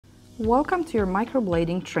Welcome to your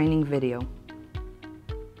microblading training video.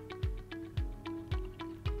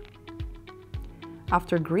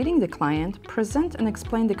 After greeting the client, present and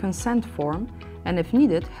explain the consent form, and if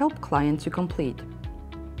needed, help client to complete.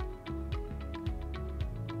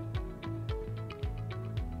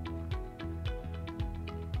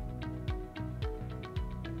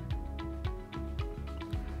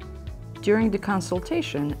 During the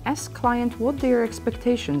consultation, ask client what their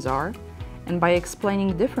expectations are, and by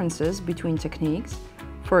explaining differences between techniques,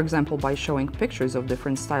 for example by showing pictures of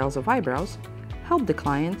different styles of eyebrows, help the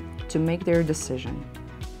client to make their decision.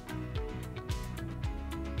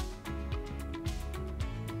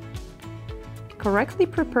 Correctly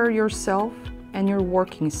prepare yourself and your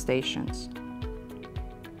working stations.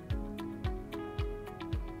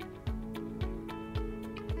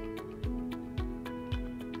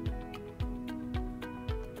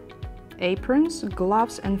 Aprons,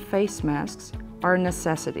 gloves and face masks are a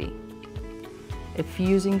necessity. If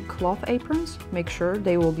using cloth aprons, make sure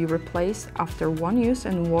they will be replaced after one use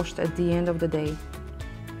and washed at the end of the day.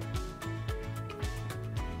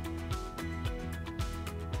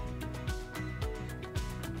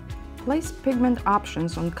 Place pigment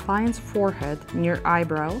options on client's forehead near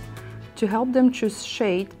eyebrow to help them choose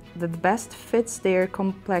shade that best fits their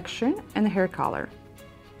complexion and hair color.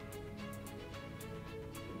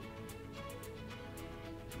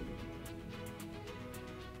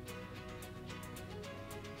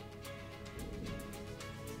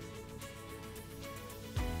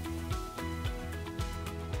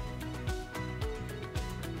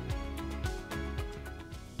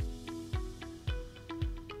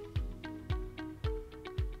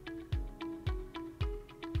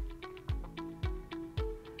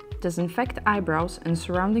 Disinfect eyebrows and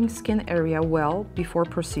surrounding skin area well before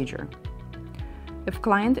procedure. If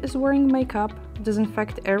client is wearing makeup,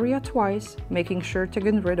 disinfect area twice, making sure to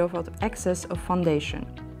get rid of excess of foundation.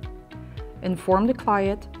 Inform the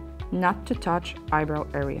client not to touch eyebrow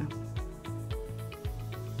area.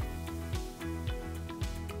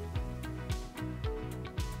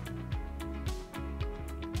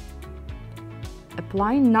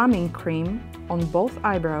 Apply numbing cream on both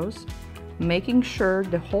eyebrows, making sure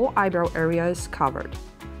the whole eyebrow area is covered.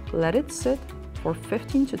 Let it sit for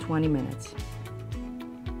 15 to 20 minutes.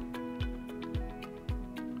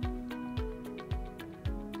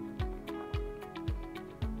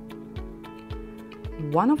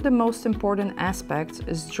 One of the most important aspects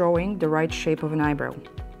is drawing the right shape of an eyebrow.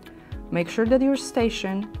 Make sure that your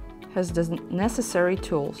station has the necessary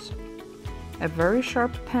tools. A very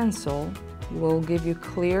sharp pencil will give you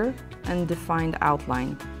clear and defined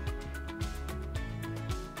outline.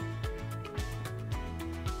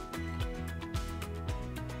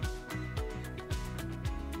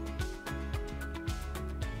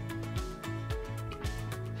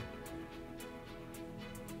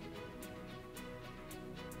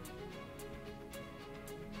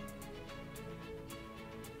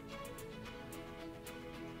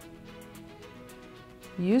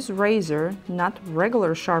 Use razor, not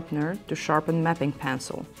regular sharpener, to sharpen mapping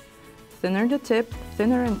pencil. Thinner the tip,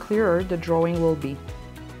 thinner and clearer the drawing will be.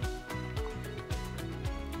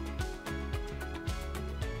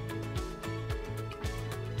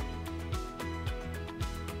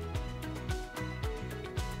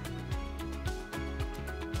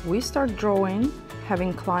 We start drawing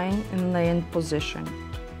having client in laying position.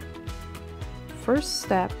 First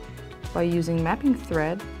step, by using mapping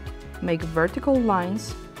thread, make vertical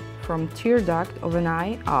lines from tear duct of an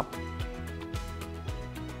eye up.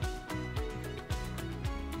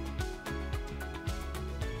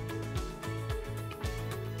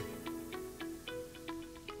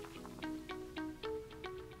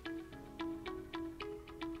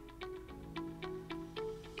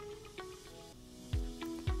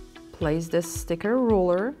 Place this sticker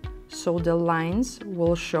ruler so the lines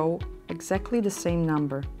will show exactly the same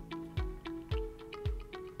number.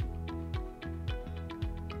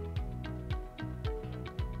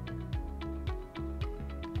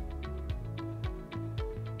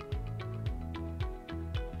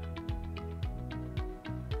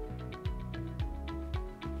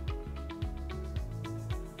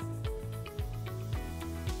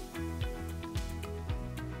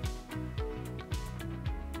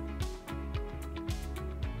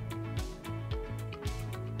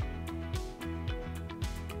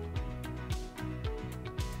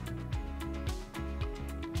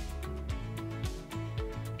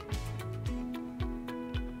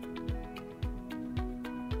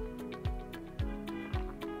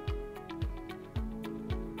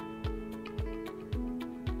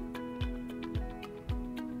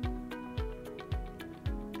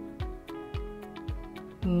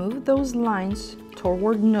 Move those lines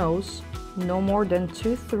toward nose, no more than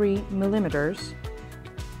 2-3 millimeters.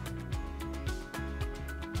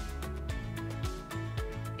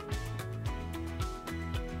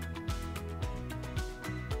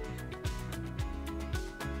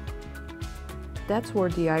 That's where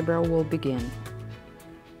the eyebrow will begin.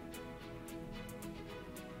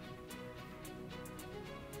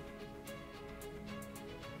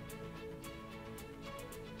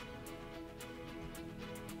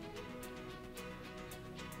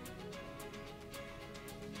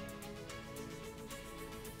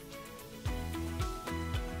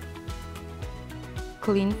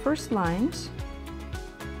 Clean first lines.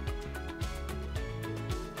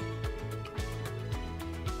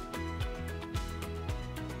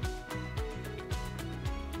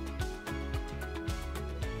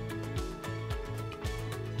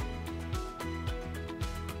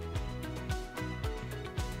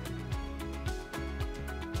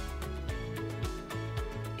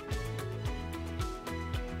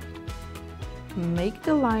 Make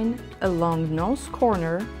the line along nose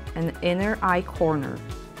corner and inner eye corner.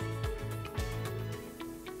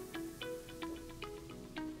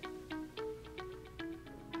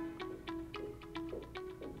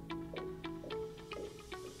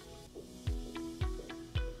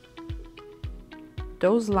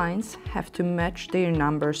 Those lines have to match their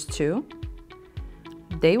numbers too.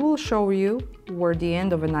 They will show you where the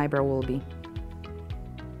end of an eyebrow will be.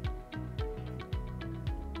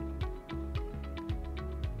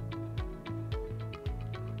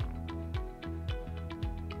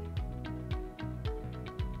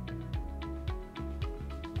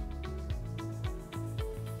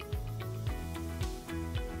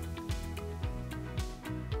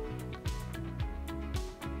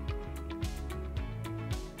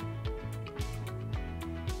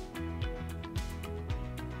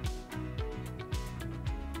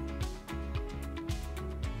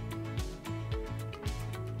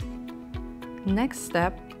 Next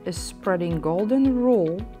step is spreading golden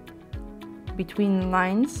rule between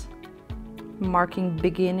lines, marking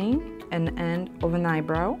beginning and end of an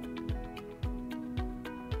eyebrow.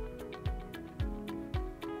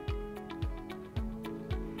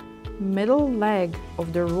 Middle leg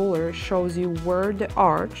of the ruler shows you where the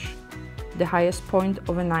arch, the highest point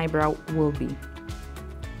of an eyebrow, will be.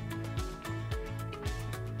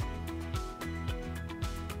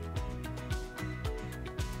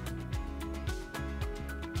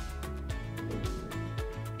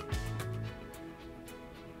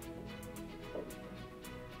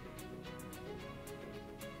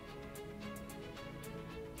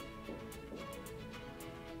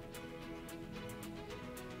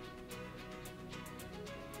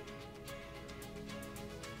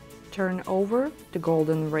 Turn over the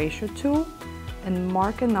golden ratio tool and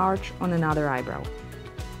mark an arch on another eyebrow.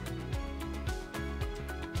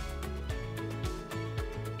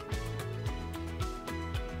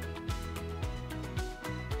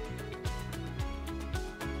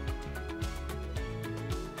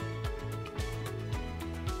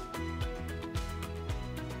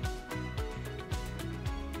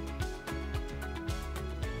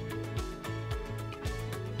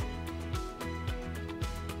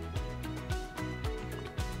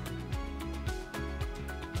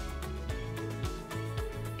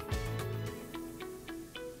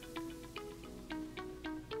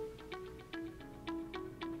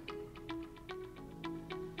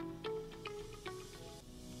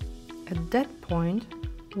 At that point,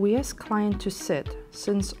 we ask client to sit,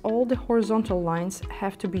 since all the horizontal lines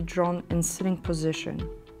have to be drawn in sitting position.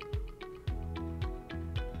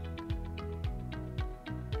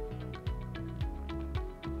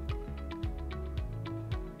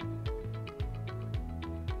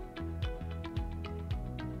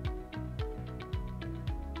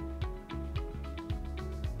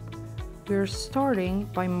 We're starting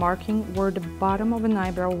by marking where the bottom of an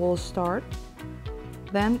eyebrow will start,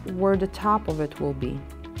 then where the top of it will be.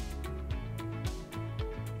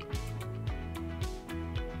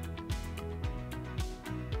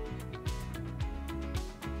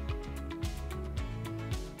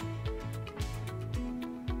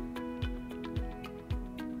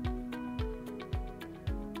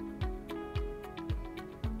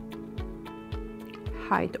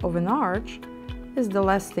 Height of an arch is the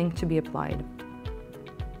last thing to be applied.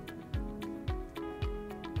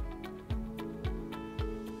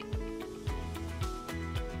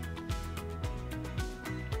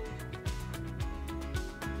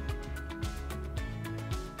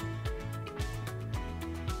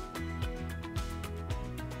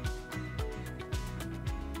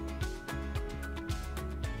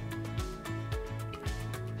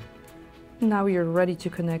 Now you're ready to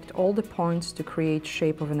connect all the points to create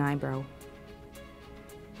shape of an eyebrow.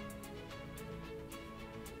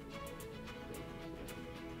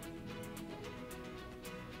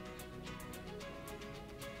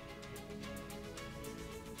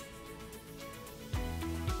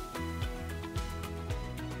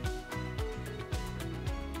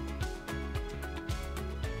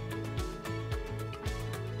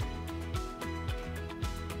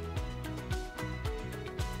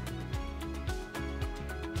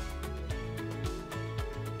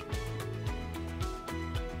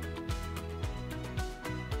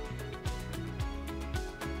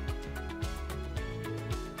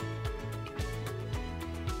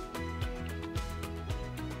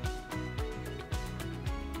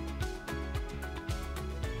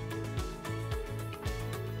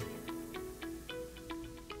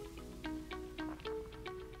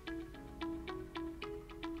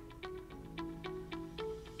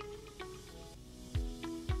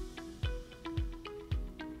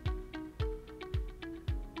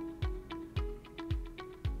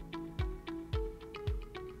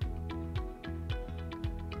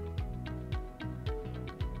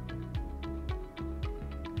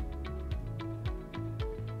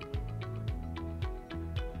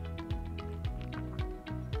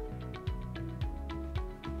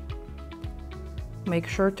 Make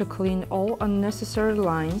sure to clean all unnecessary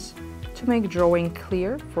lines to make drawing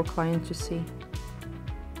clear for client to see.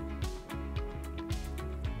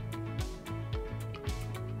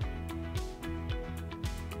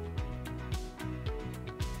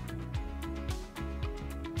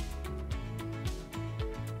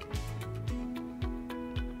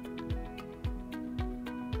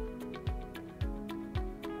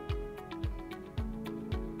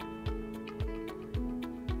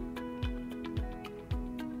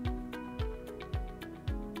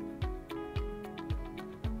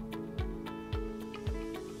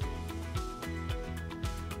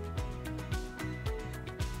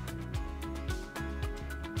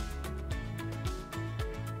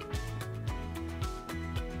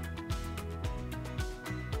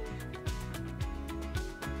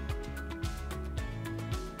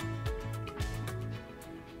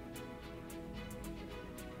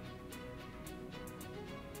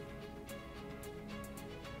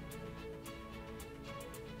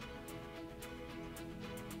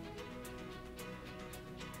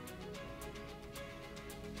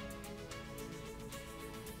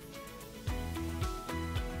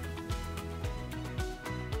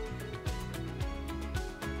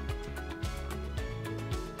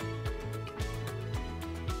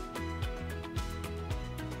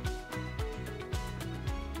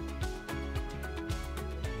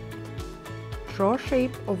 Draw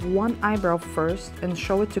shape of one eyebrow first and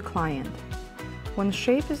show it to client. When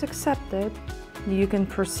shape is accepted, you can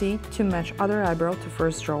proceed to match other eyebrow to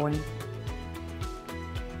first drawing.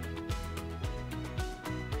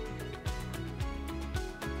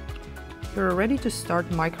 You're ready to start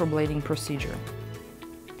microblading procedure.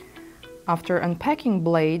 After unpacking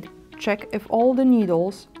blade, check if all the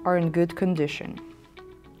needles are in good condition.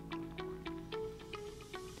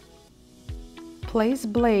 Place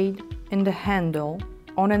blade in the handle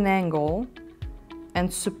on an angle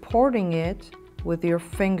and supporting it with your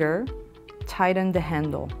finger, tighten the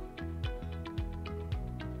handle.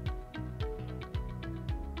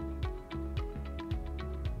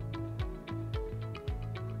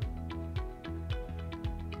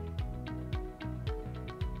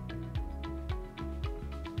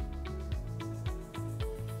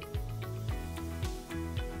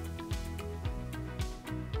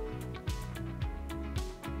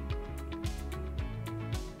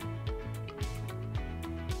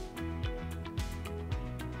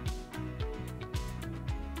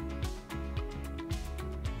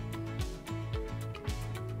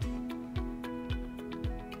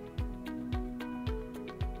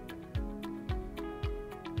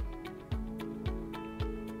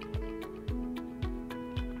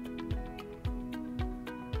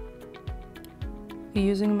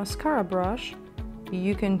 Using a mascara brush,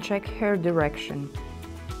 you can check hair direction.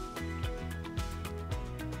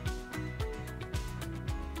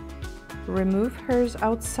 Remove hairs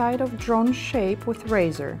outside of drawn shape with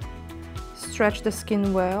razor. Stretch the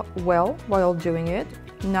skin well while doing it,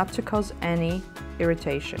 not to cause any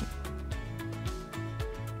irritation.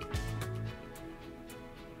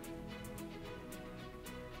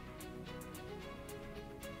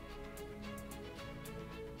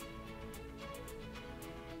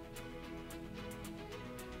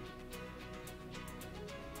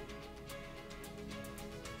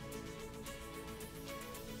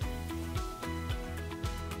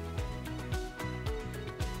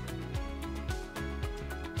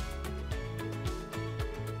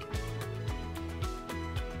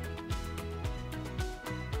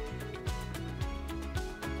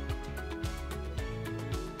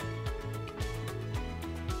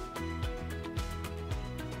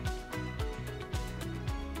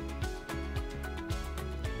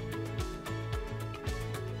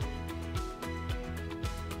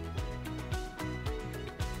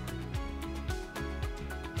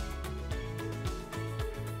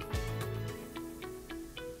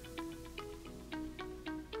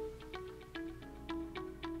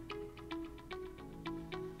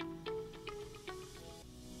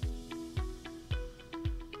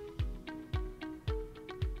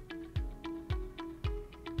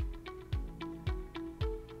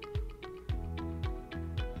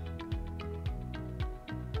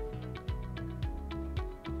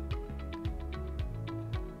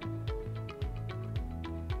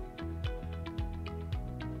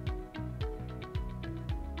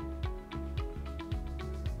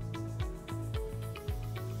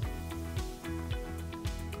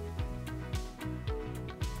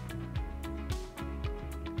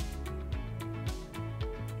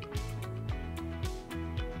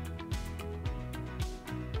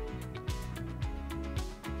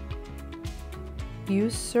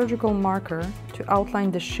 use surgical marker to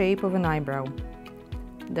outline the shape of an eyebrow.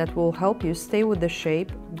 That will help you stay with the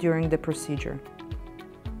shape during the procedure.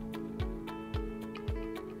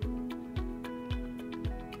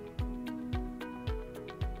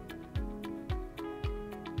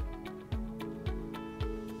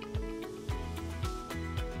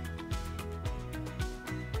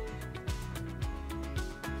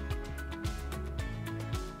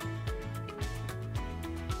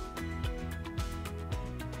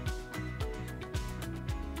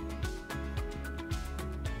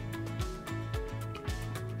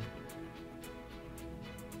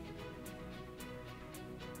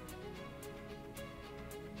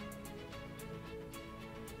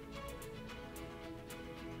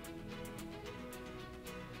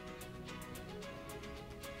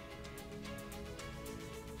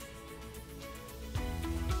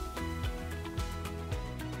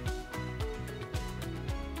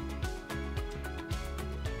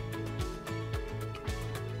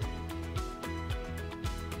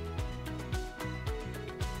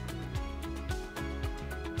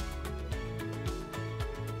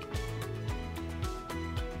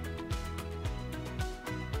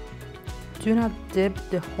 Do not dip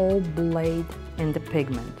the whole blade in the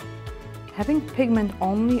pigment. Having pigment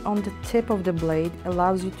only on the tip of the blade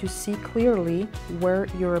allows you to see clearly where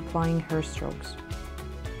you're applying hair strokes.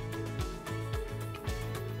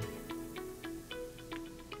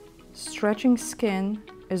 Stretching skin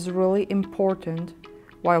is really important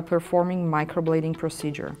while performing microblading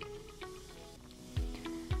procedure.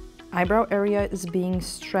 Eyebrow area is being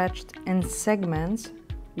stretched in segments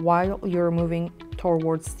while you're moving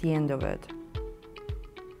towards the end of it.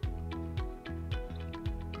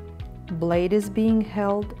 Blade is being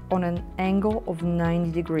held on an angle of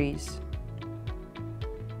 90 degrees.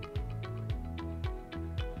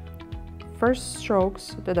 First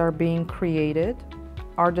strokes that are being created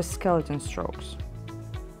are the skeleton strokes.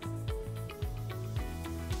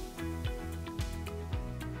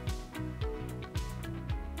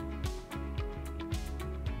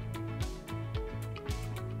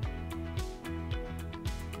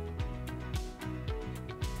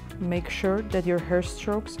 Make sure that your hair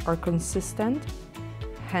strokes are consistent,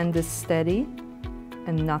 hand is steady,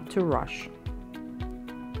 and not to rush.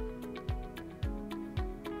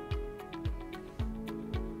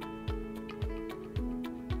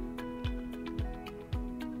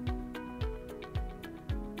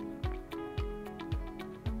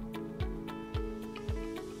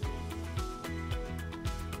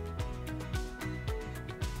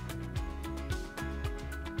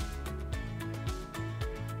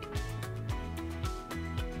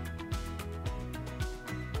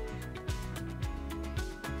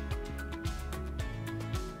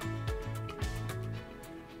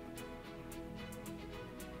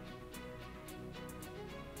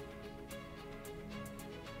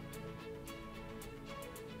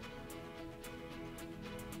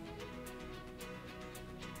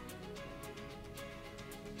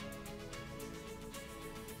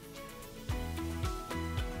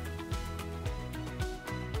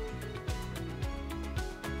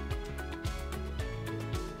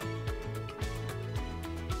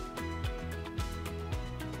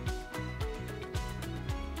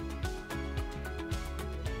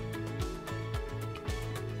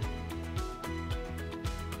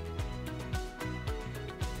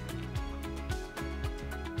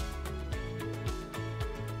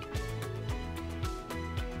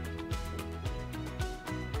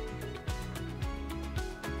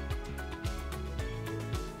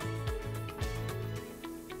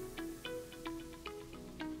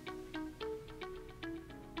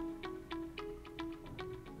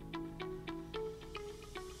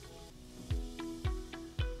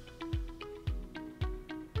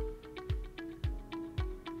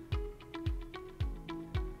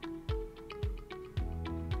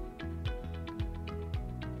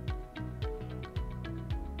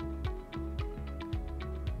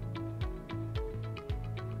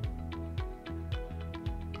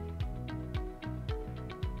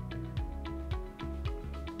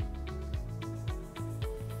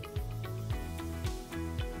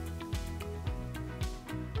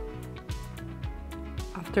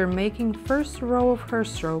 After making first row of hair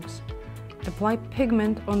strokes, apply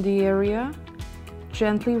pigment on the area,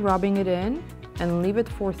 gently rubbing it in, and leave it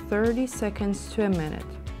for 30 seconds to a minute.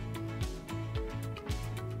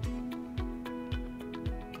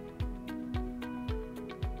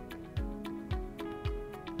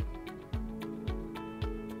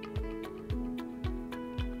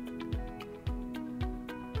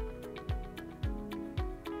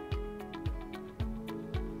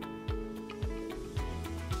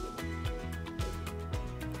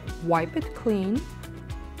 Wipe it clean.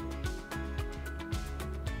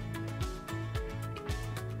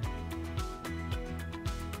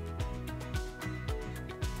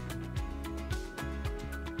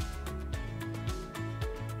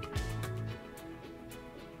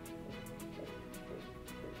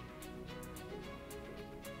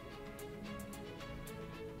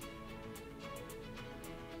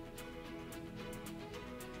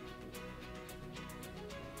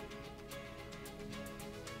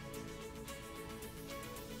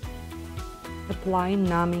 Apply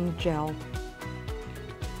numbing gel.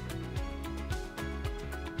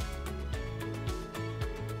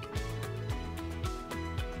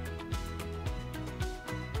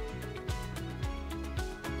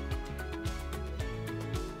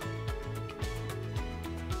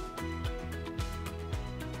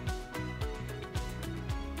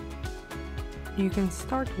 You can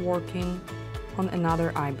start working on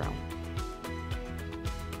another eyebrow.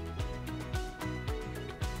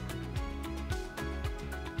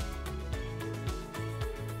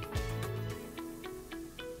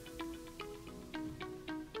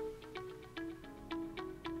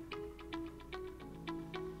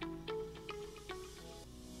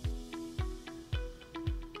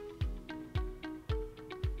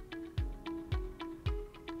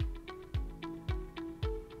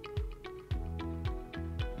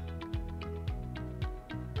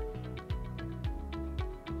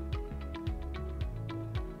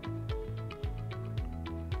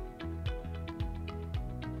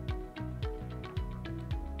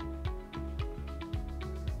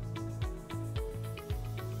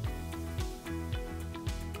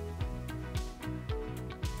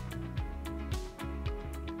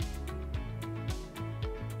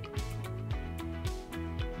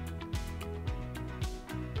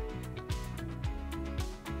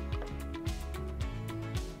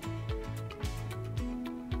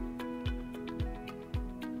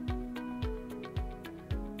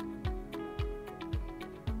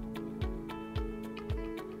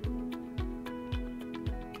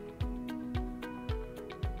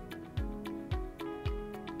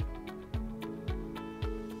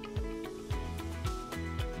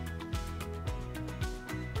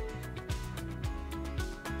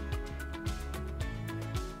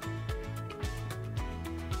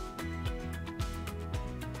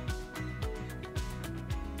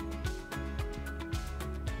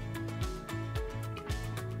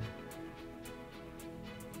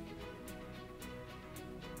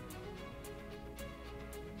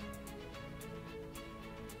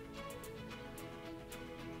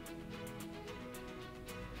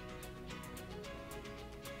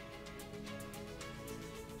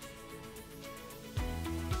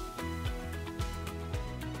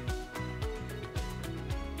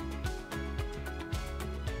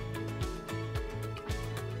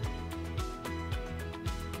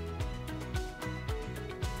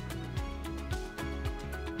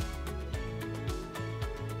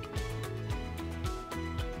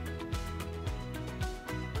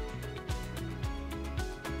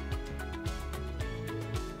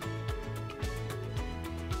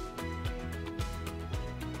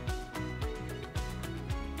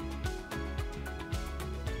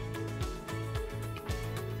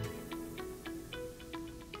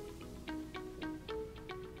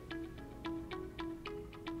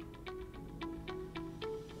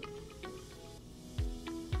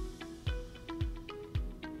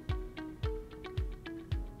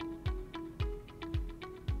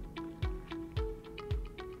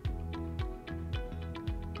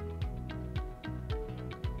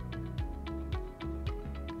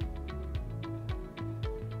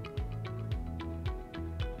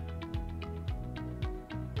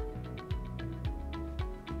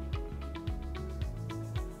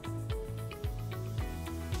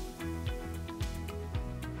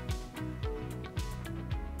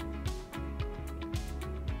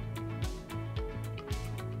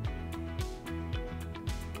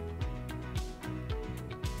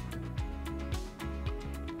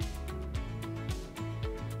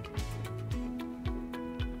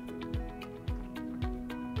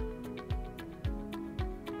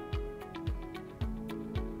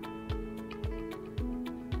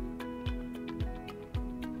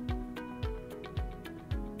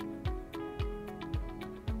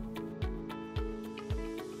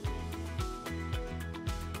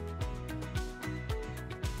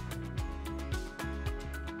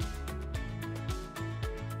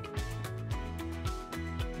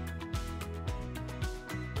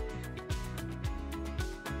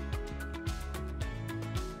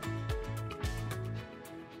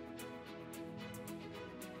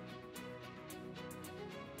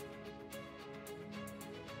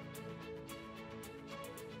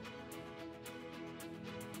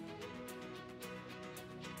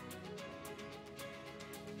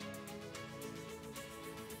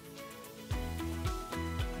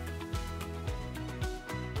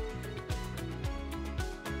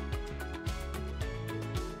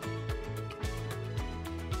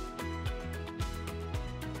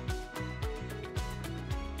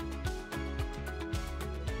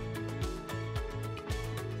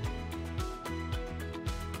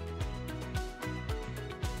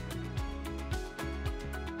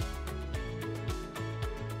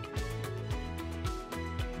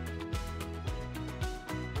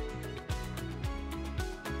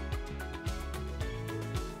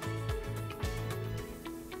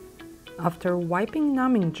 After wiping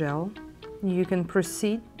numbing gel, you can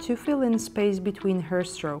proceed to fill in space between hair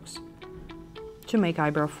strokes to make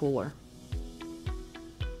eyebrow fuller.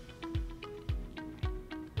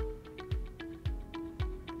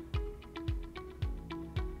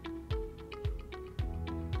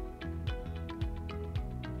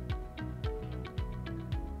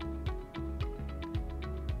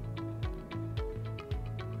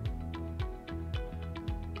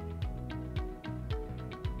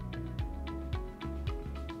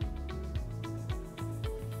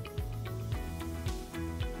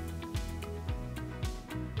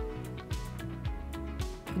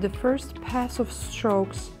 If the first pass of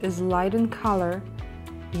strokes is light in color,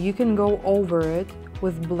 you can go over it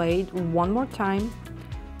with blade one more time,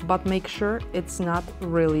 but make sure it's not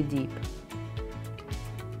really deep.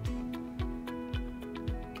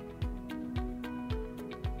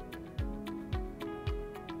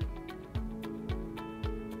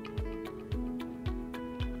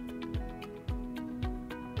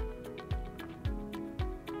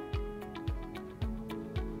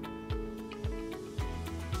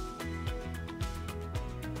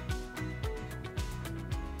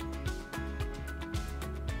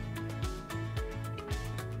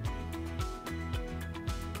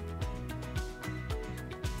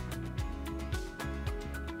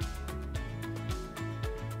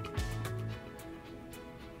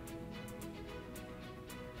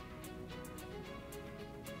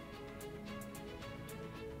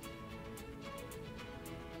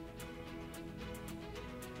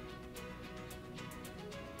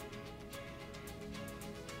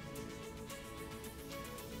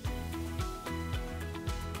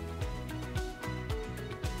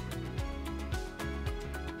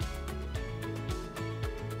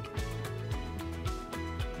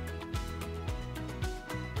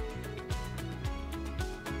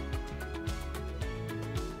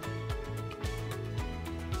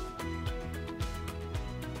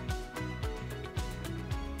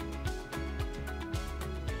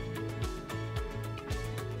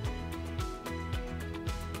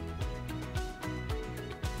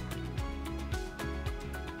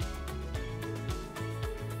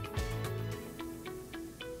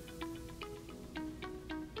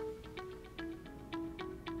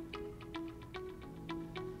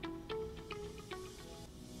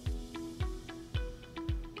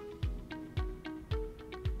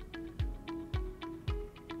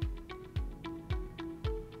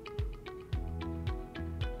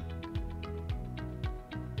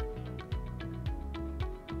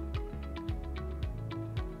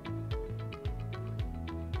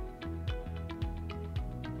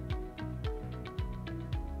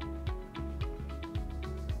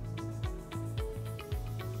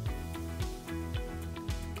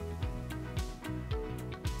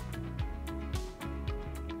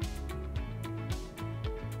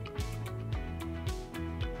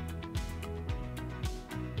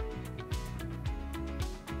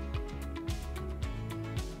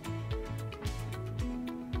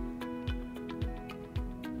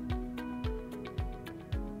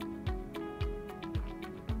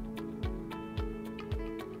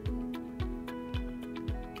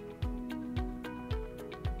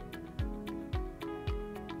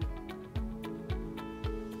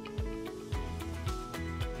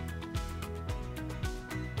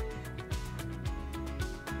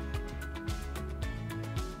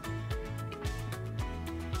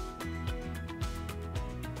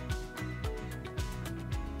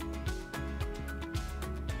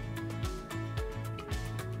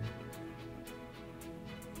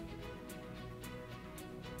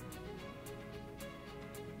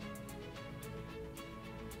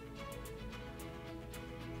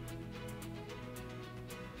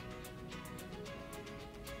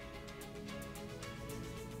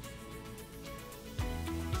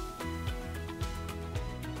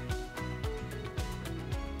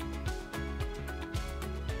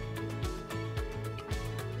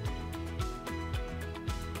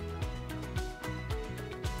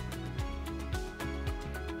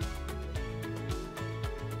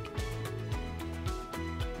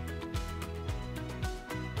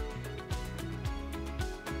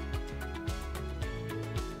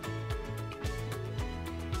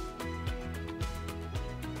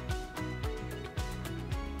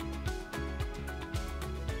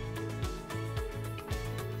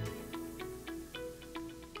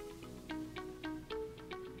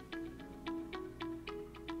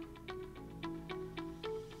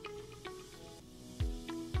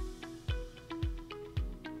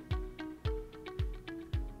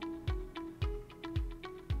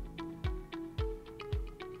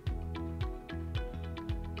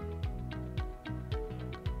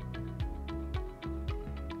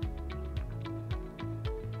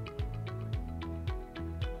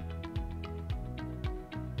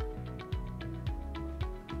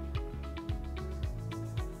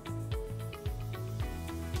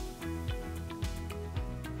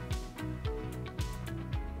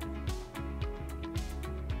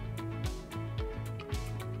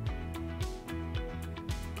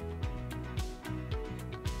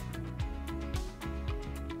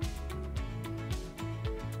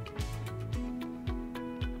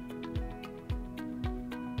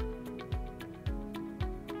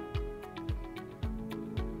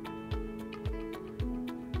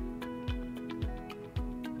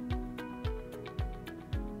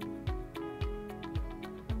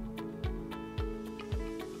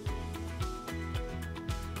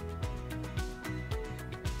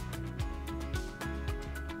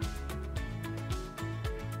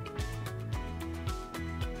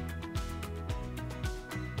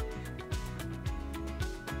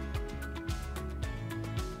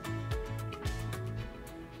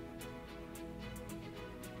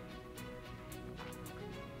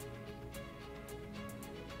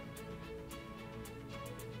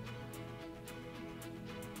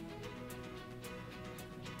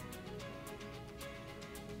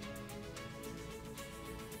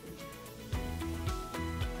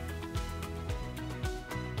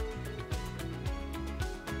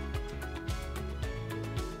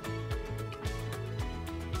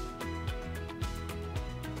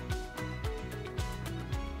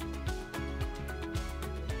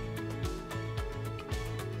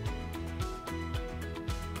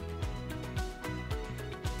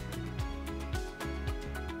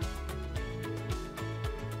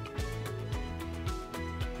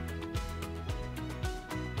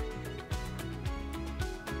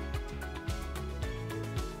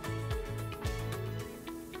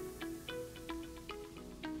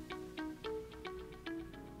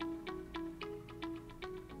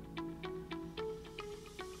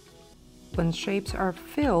 When shapes are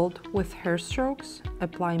filled with hair strokes,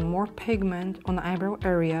 apply more pigment on the eyebrow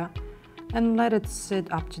area and let it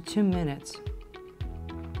sit up to 2 minutes.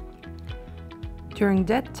 During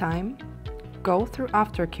that time, go through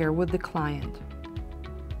aftercare with the client.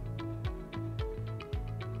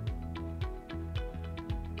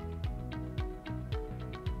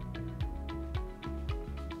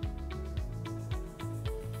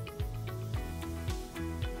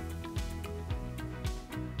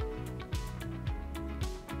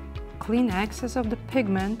 Clean excess of the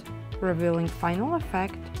pigment, revealing final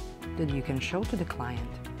effect that you can show to the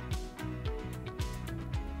client.